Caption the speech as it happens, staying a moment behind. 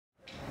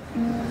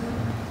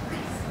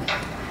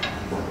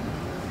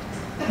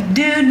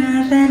Do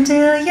nothing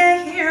till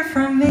you hear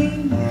from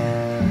me.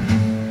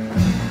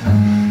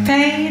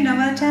 Pay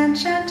no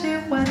attention to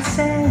what's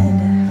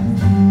said.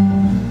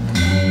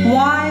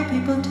 Why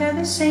people tear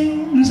the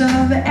seams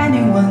of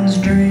anyone's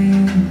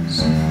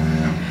dreams?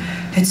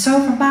 It's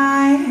over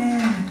my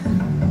head.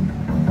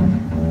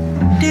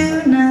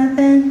 Do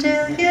nothing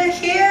till you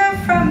hear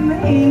from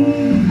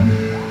me.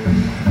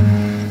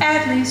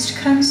 At least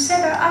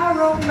consider our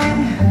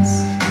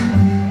romance.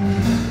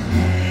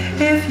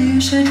 If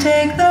you should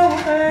take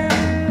the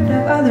word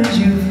of others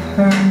you've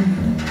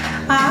heard,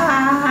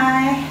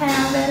 I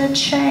haven't a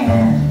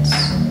chance.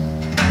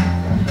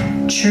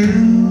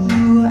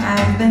 True,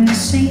 I've been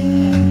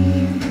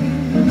deceived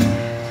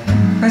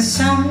by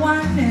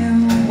someone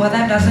new. Well,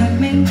 that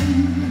doesn't mean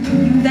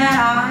that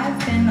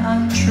I've been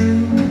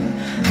untrue.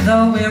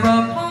 Though we're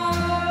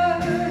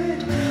apart,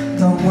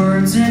 the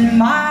words in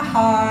my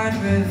heart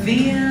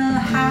reveal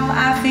how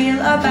I feel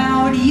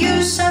about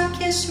you. Some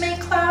kiss may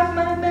cloud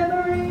my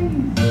memory,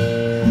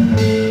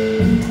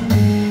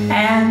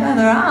 and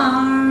other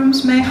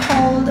arms may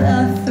hold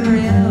a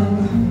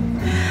thrill.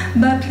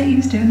 But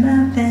please do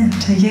nothing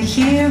till you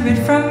hear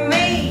it from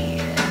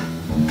me.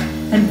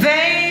 And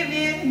baby,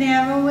 it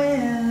never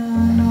will.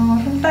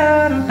 No,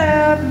 da, da,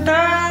 da,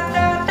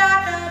 da, da,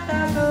 da,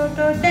 da,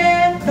 da, da,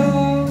 da,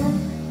 da.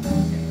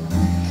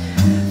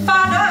 Fa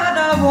da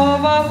da wo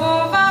wo wo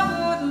va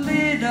wo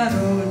li da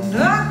do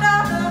da da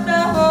da da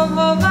wo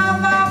wo va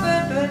va da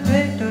da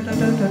da da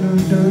da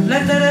da da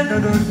da da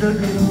da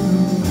da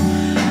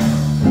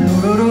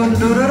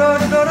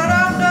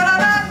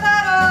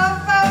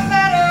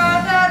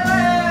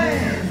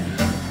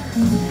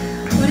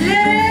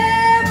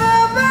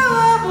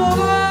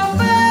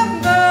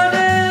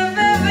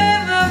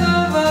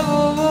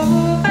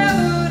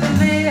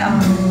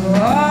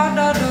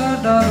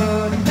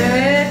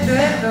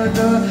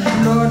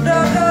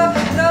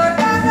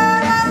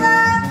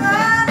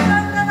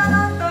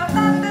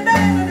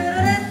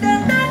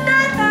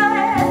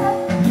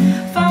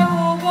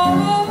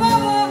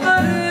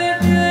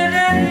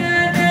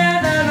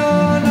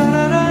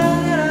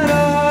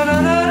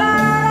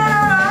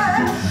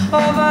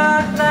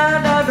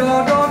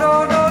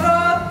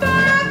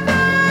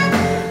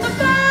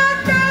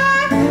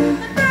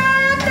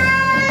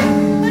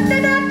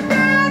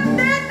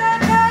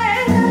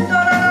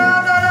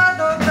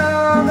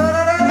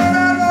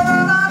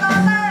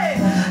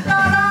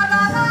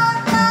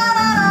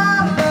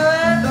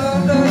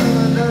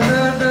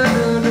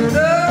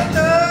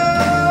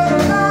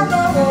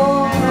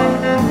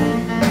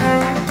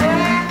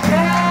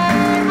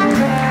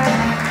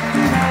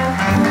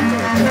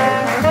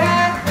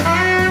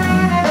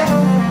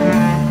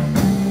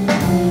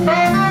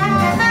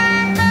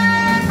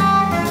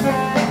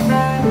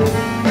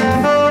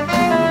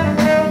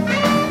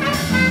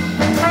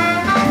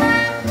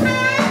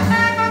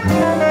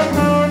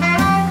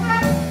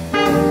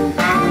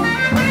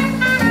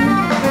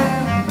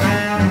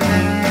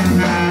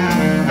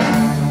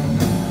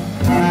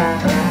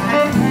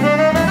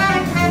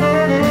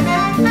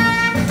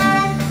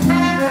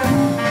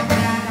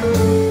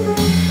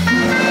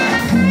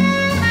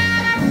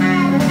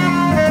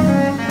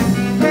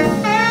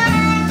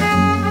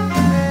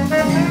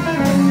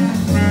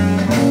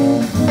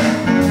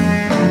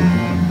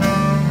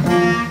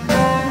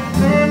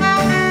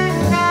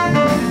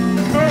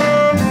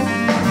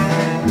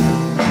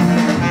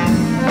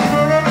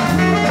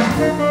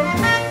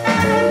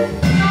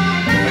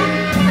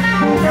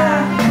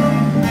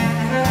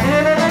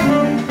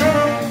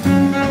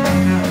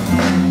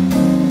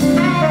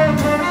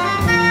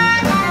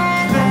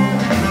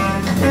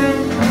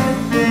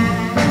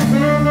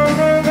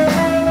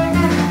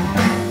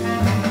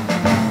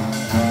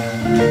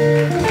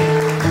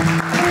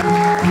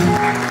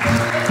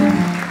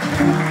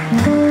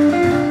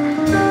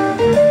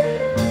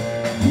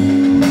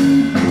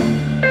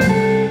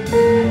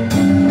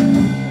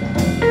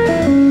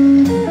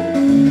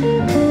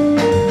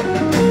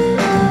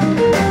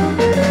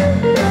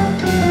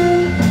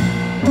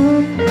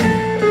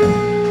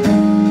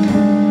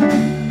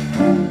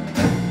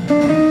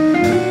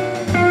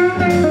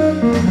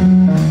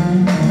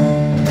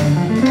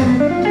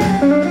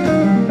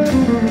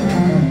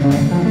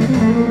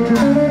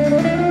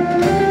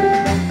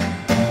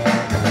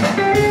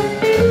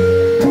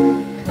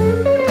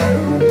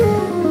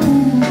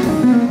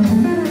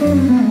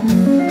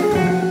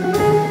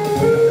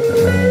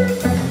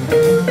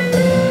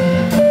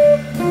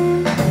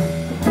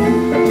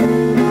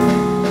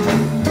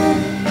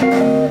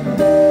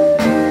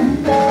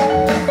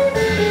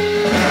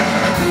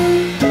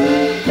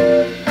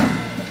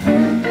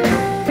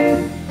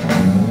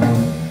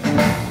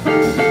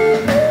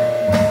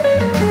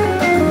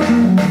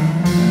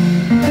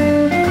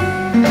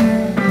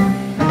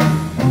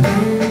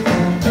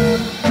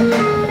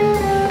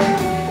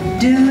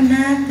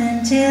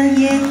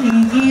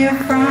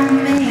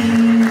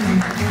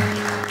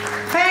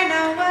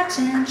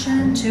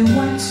to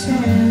what's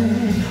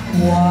said.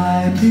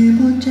 Why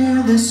people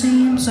tear the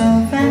seams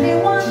of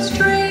anyone's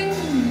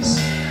dreams?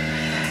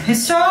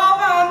 It's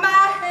over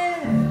my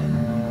head.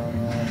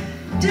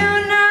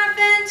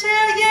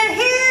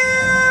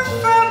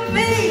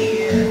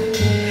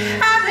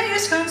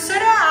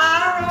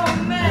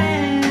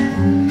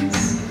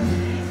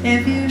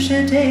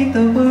 to take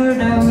the word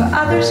of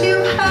others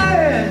you've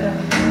heard.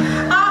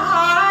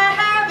 I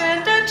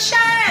haven't a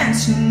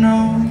chance,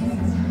 no.